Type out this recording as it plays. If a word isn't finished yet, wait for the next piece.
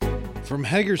From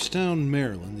Hagerstown,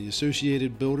 Maryland, the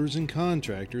Associated Builders and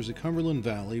Contractors of Cumberland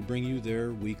Valley bring you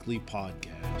their weekly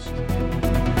podcast.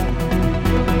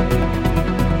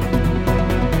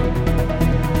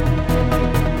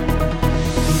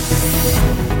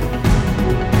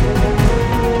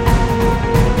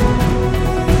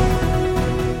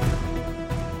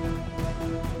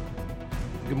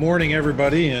 Good morning,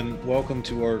 everybody, and welcome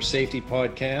to our safety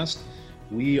podcast.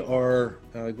 We are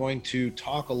going to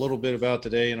talk a little bit about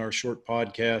today in our short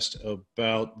podcast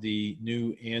about the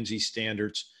new ANSI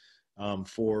standards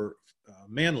for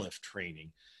man lift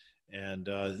training. And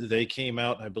they came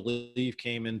out, I believe,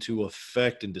 came into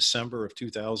effect in December of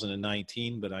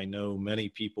 2019, but I know many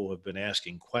people have been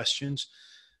asking questions.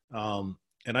 And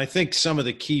I think some of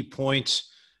the key points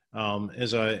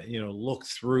as I look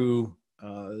through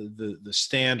the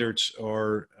standards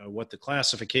are what the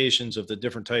classifications of the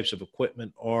different types of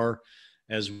equipment are,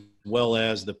 as well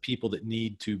as the people that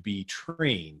need to be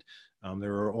trained.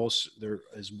 There are also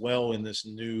as well in this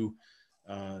new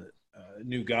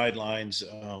guidelines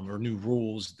or new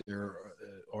rules. There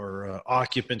are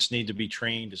occupants need to be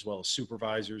trained, as well as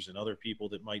supervisors and other people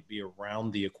that might be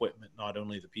around the equipment, not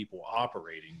only the people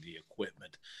operating the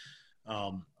equipment.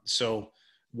 So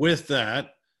with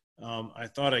that, I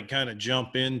thought I'd kind of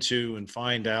jump into and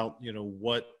find out,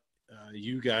 what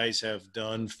you guys have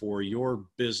done for your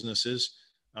businesses.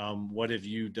 What have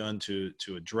you done to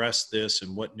address this,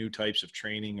 and what new types of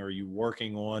training are you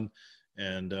working on?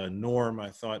 And Norm, I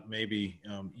thought maybe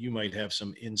you might have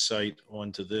some insight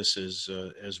onto this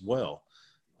as well.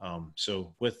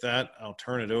 So with that, I'll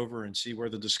turn it over and see where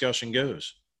the discussion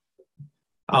goes.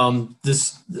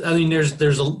 There's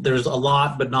a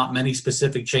lot, but not many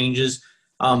specific changes.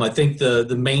 I think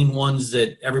the main ones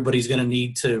that everybody's going to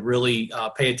need to really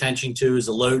pay attention to is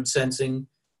the load sensing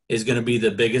is going to be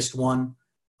the biggest one.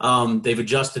 They've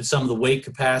adjusted some of the weight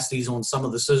capacities on some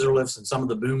of the scissor lifts and some of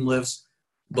the boom lifts,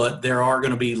 but there are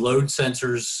going to be load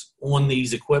sensors on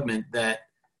these equipment that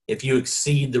if you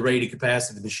exceed the rated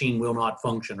capacity, the machine will not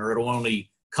function, or it'll only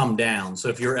come down. So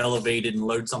if you're elevated and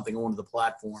load something onto the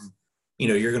platform,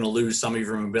 you're going to lose some of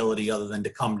your mobility other than to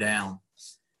come down.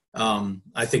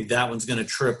 I think that one's going to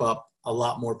trip up a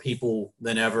lot more people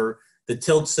than ever. The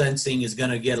tilt sensing is going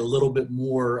to get a little bit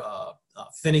more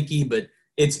finicky, but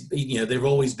it's, they've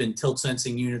always been tilt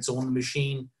sensing units on the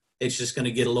machine. It's just going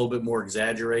to get a little bit more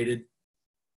exaggerated.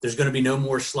 There's going to be no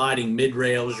more sliding mid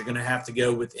rails. You're going to have to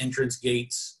go with entrance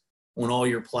gates on all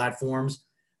your platforms.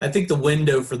 I think the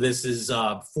window for this is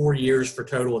 4 years for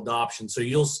total adoption. So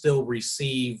you'll still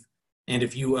receive, and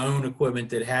if you own equipment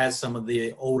that has some of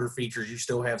the older features, you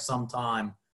still have some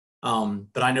time.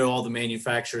 But I know all the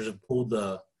manufacturers have pulled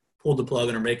the plug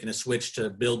and are making a switch to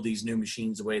build these new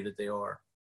machines the way that they are.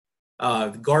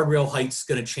 The guardrail height's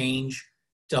going to change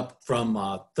up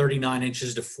from 39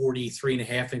 inches to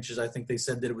 43.5 inches. I think they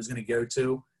said that it was going to go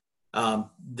to.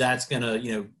 That's going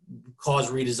to,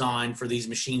 cause redesign for these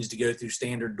machines to go through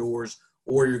standard doors,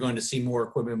 or you're going to see more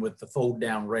equipment with the fold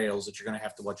down rails that you're going to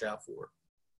have to watch out for.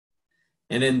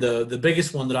 And then the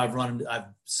biggest one that I've run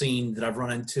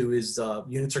into is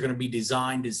units are going to be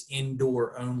designed as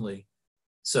indoor only.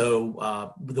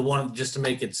 So the one, just to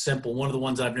make it simple, one of the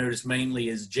ones I've noticed mainly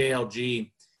is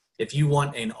JLG. If you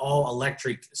want an all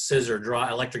electric scissor,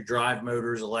 electric drive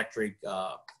motors, electric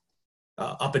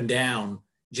up and down,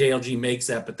 JLG makes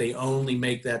that, but they only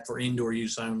make that for indoor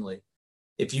use only.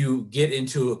 If you get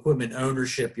into equipment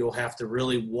ownership, you'll have to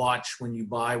really watch when you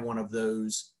buy one of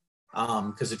those.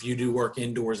 Because if you do work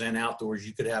indoors and outdoors,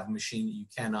 you could have a machine that you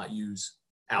cannot use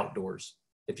outdoors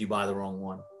if you buy the wrong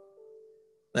one.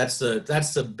 That's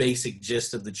the basic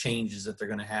gist of the changes that they're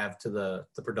going to have to the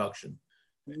production.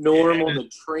 Norm, on the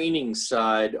training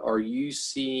side, are you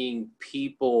seeing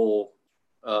people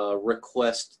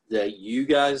request that you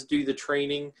guys do the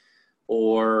training,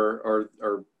 or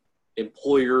are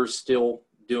employers still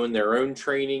doing their own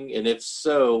training? And if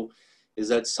so, is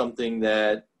that something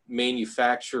that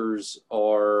manufacturers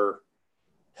are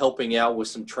helping out with,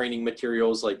 some training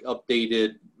materials like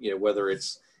updated, whether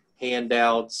it's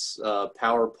handouts,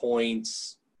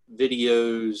 PowerPoints,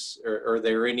 videos, or are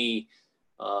there any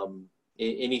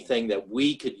anything that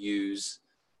we could use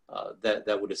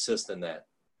that would assist in that?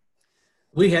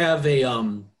 We have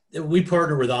we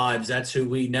partner with IVES. That's who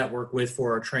we network with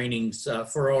for our trainings,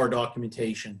 for our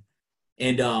documentation.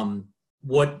 And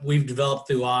what we've developed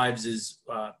through IVES is,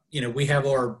 we have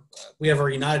our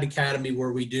United Academy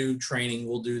where we do training.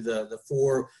 We'll do the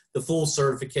full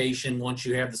certification. Once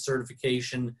you have the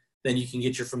certification, then you can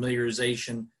get your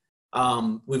familiarization.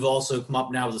 We've also come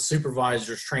up now with a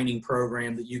supervisors training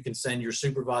program that you can send your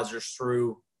supervisors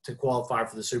through to qualify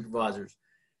for the supervisors.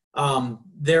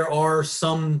 There are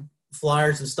some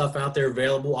flyers and stuff out there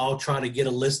available. I'll try to get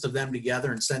a list of them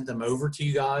together and send them over to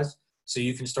you guys so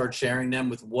you can start sharing them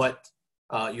with what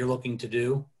you're looking to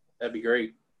do. That'd be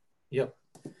great. Yep.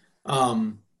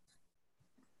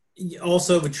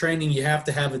 Also, with training, you have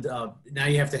to have now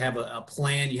you have to have a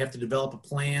plan. You have to develop a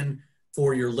plan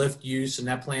for your lift use, and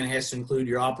that plan has to include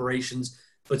your operations,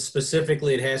 but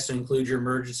specifically it has to include your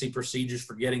emergency procedures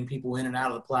for getting people in and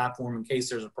out of the platform in case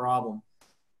there's a problem.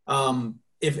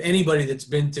 If anybody that's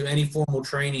been to any formal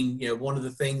training, one of the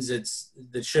things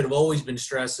that should have always been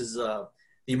stressed is the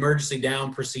emergency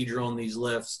down procedure on these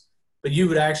lifts. But you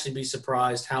would actually be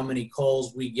surprised how many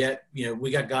calls we get.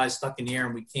 We got guys stuck in the air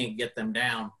and we can't get them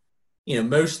down.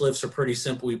 Most lifts are pretty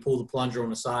simple. You pull the plunger on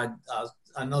the side.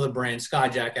 Another brand,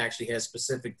 Skyjack, actually has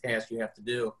specific tasks you have to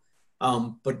do.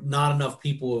 But not enough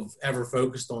people have ever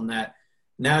focused on that.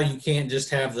 Now you can't just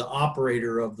have the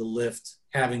operator of the lift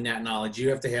having that knowledge. You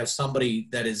have to have somebody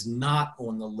that is not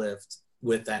on the lift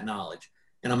with that knowledge.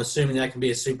 And I'm assuming that can be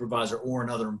a supervisor or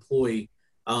another employee.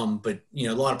 But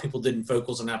a lot of people didn't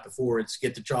focus on that before. It's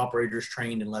get the operators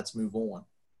trained and let's move on.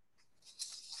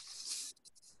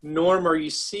 Norm, are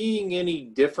you seeing any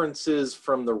differences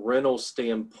from the rental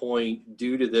standpoint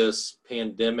due to this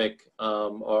pandemic?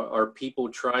 Are people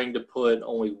trying to put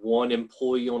only one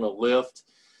employee on a lift?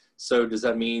 So does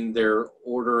that mean they're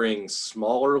ordering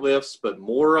smaller lifts but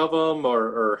more of them,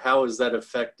 or how has that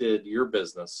affected your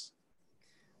business?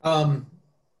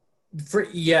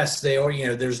 Yes, they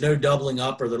are. There's no doubling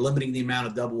up, or they're limiting the amount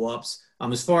of double ups.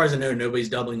 As far as I know, nobody's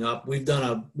doubling up. We've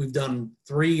done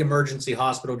 3 emergency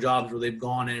hospital jobs where they've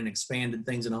gone in and expanded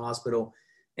things in the hospital,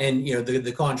 and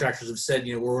the contractors have said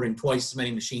we're ordering twice as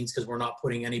many machines because we're not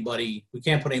putting anybody. We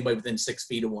can't put anybody within 6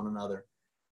 feet of one another.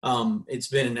 It's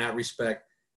been in that respect.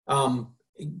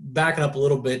 Backing up a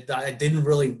little bit, I didn't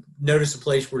really notice a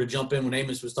place where to jump in when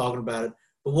Amos was talking about it.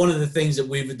 But one of the things that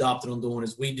we've adopted on doing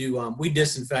is we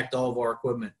disinfect all of our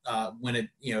equipment.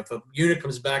 If a unit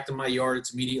comes back to my yard,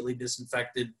 it's immediately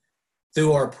disinfected.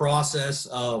 Through our process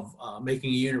of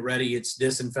making a unit ready, it's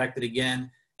disinfected again.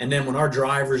 And then when our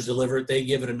drivers deliver it, they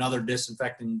give it another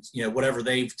disinfectant, whatever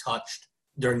they've touched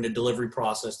during the delivery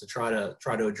process to try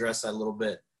to address that a little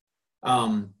bit.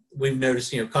 We've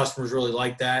noticed, customers really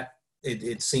like that.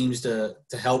 It seems to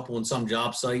help on some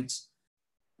job sites.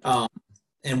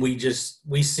 And we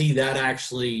see that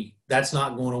actually, that's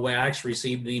not going away. I actually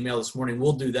received an email this morning.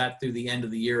 We'll do that through the end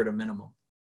of the year at a minimum.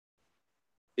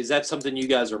 Is that something you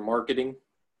guys are marketing?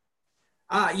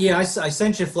 Yeah, I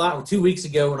sent you a flyer 2 weeks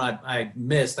ago when I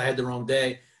missed. I had the wrong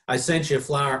day. I sent you a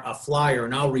flyer,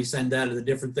 and I'll resend that of the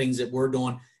different things that we're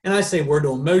doing. And I say we're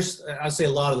doing I say a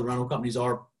lot of the rental companies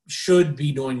should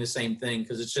be doing the same thing,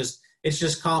 because it's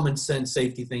just common sense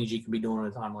safety things you can be doing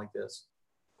at a time like this.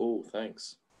 Oh,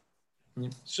 thanks.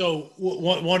 So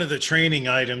one of the training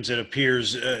items that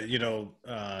appears,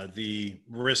 the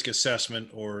risk assessment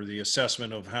or the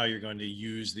assessment of how you're going to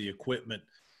use the equipment.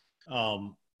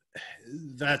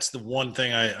 That's the one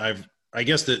thing I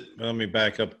guess that, let me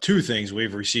back up. 2 things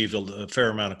we've received a fair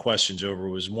amount of questions over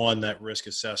was, one, that risk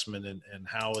assessment and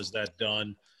how is that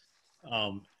done,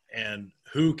 and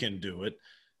who can do it.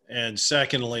 And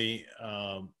secondly,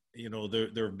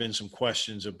 there have been some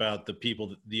questions about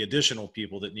the additional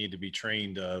people that need to be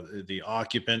trained, the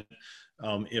occupant,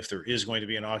 if there is going to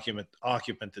be an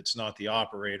occupant that's not the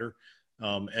operator,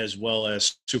 as well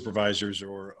as supervisors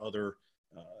or other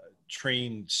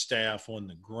trained staff on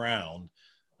the ground.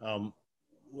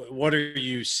 What are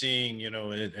you seeing,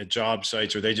 at job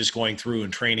sites? Are they just going through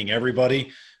and training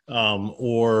everybody?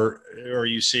 Or are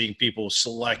you seeing people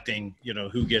selecting,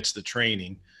 who gets the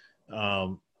training?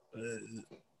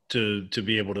 To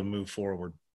be able to move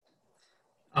forward?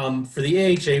 For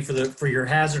the AHA, for your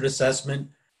hazard assessment,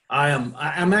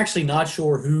 I'm actually not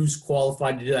sure who's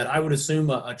qualified to do that. I would assume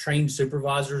a trained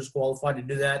supervisor is qualified to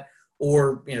do that,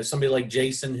 or somebody like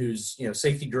Jason, who's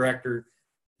safety director.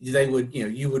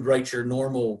 You would write your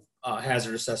normal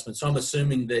hazard assessment. So I'm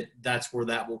assuming that's where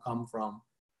that will come from.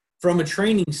 From a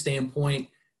training standpoint,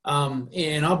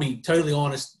 and I'll be totally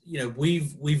honest,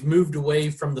 we've moved away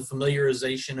from the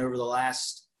familiarization over the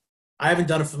last. I haven't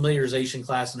done a familiarization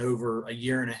class in over a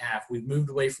year and a half. We've moved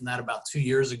away from that about 2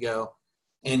 years ago.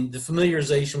 And the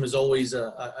familiarization was always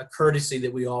a courtesy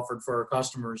that we offered for our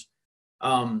customers.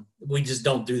 We just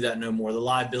don't do that no more. The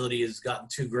liability has gotten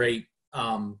too great.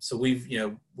 So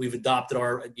we've adopted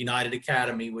our United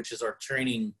Academy, which is our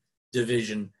training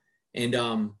division. And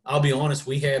I'll be honest,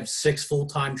 we have 6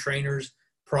 full-time trainers.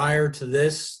 Prior to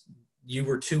this, you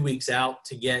were 2 weeks out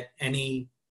to get any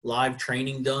live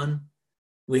training done.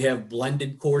 We have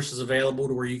blended courses available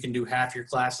to where you can do half your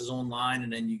classes online,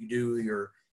 and then you can do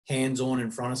your hands-on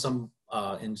in front of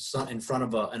in front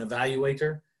of an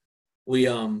evaluator. We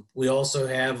also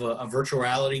have a virtual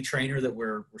reality trainer that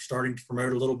we're starting to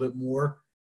promote a little bit more.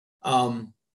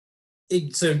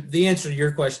 So the answer to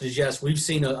your question is yes, we've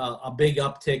seen a big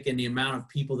uptick in the amount of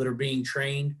people that are being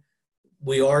trained.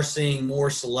 We are seeing more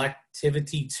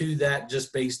selectivity to that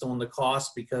just based on the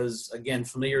cost because, again,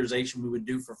 familiarization we would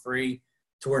do for free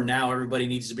to where now everybody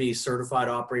needs to be a certified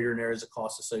operator and there is a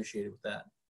cost associated with that.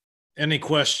 Any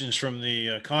questions from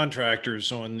the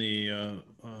contractors on the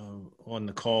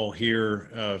call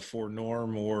here for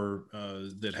Norm or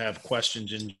that have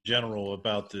questions in general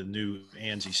about the new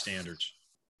ANSI standards?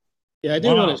 Yeah, I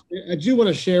do want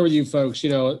to share with you folks,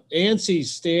 ANSI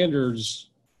standards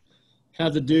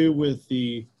have to do with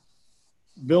the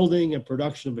building and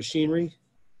production of machinery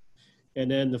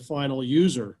and then the final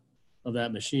user of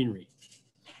that machinery.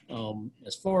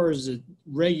 As far as the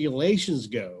regulations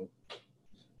go,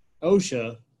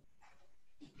 OSHA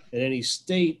and any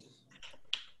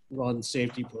state-run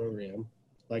safety program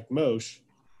like MOSH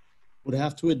would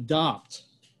have to adopt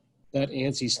that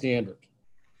ANSI standard.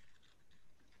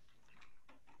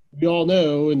 We all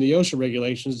know in the OSHA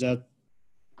regulations that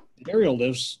the aerial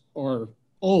lifts are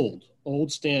old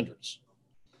standards.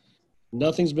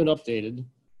 Nothing's been updated.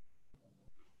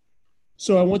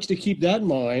 So I want you to keep that in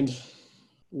mind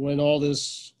when all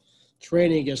this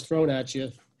training gets thrown at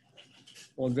you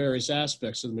on various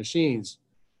aspects of the machines.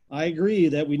 I agree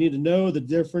that we need to know the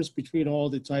difference between all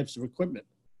the types of equipment.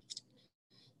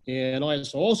 And I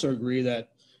also agree that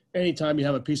anytime you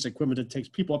have a piece of equipment that takes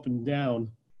people up and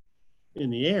down in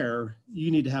the air,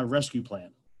 you need to have a rescue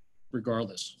plan,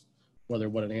 regardless whether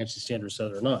what an ANSI standard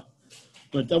says or not.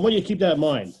 But I want you to keep that in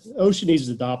mind. OSHA needs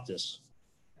to adopt this.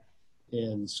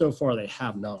 And so far they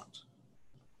have not,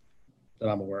 that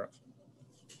I'm aware of.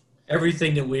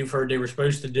 Everything that we've heard, they were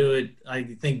supposed to do it. I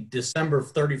think December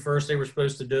 31st, they were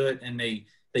supposed to do it, and they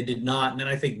did not. And then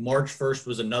I think March 1st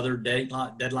was another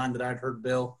deadline that I'd heard,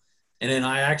 Bill. And then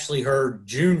I actually heard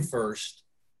June 1st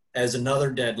as another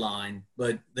deadline,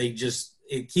 but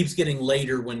it keeps getting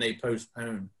later when they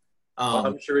postpone. Well,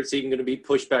 I'm sure it's even going to be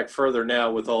pushed back further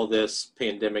now with all this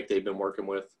pandemic they've been working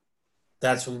with.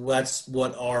 That's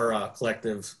what our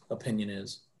collective opinion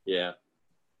is. Yeah.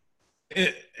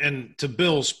 And to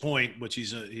Bill's point, which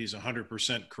he's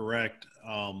 100% correct.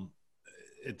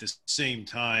 At the same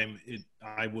time,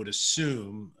 I would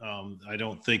assume I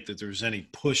don't think that there's any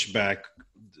pushback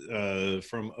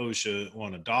from OSHA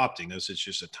on adopting this. It's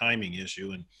just a timing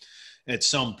issue, and at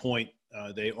some point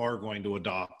they are going to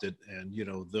adopt it. And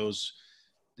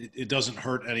it doesn't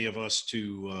hurt any of us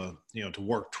to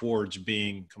work towards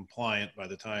being compliant by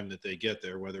the time that they get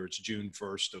there, whether it's June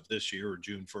 1st of this year or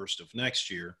June 1st of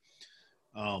next year.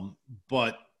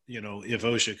 But if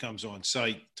OSHA comes on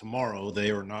site tomorrow,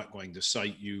 they are not going to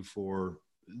cite you for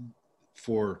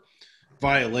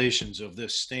violations of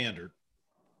this standard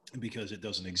because it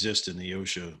doesn't exist in the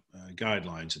OSHA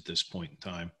guidelines at this point in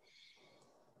time.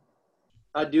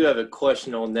 I do have a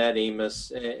question on that,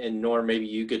 Amos, and Norm, maybe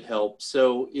you could help.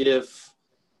 So if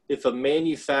a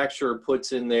manufacturer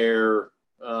puts in their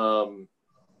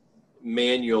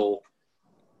manual,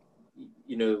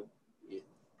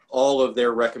 all of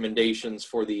their recommendations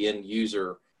for the end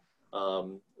user,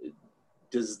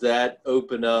 does that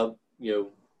open up,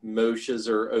 MOSHA's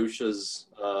or OSHA's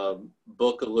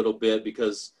book a little bit?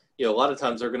 Because, a lot of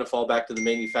times they're going to fall back to the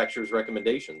manufacturer's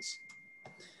recommendations.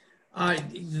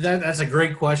 That's a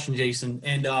great question, Jason.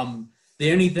 And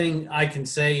the only thing I can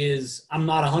say is I'm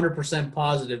not 100%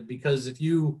 positive, because if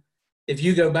you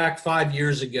go back 5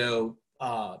 years ago,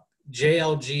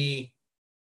 JLG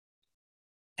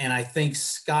and I think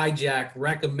Skyjack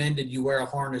recommended you wear a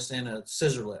harness and a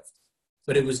scissor lift,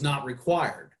 but it was not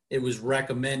required. It was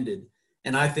recommended.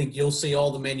 And I think you'll see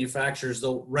all the manufacturers,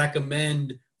 they'll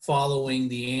recommend following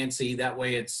the ANSI. That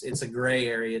way it's a gray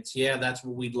area. It's, yeah, that's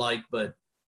what we'd like, but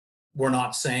we're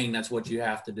not saying that's what you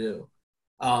have to do.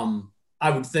 I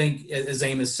would think, as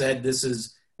Amos said, this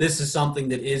is something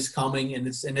that is coming, and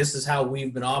this is how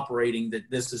we've been operating, that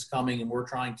this is coming, and we're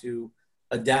trying to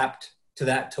adapt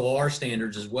to our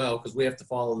standards as well, because we have to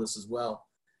follow this as well.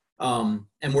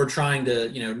 And we're trying to,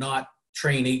 not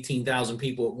train 18,000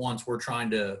 people at once. We're trying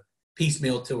to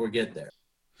piecemeal till we get there.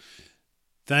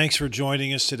 Thanks for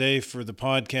joining us today for the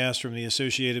podcast from the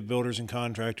Associated Builders and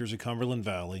Contractors of Cumberland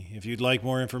Valley. If you'd like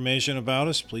more information about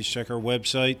us, please check our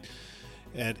website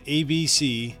at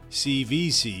abccvc.org.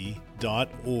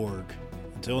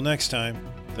 Until next time,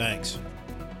 thanks.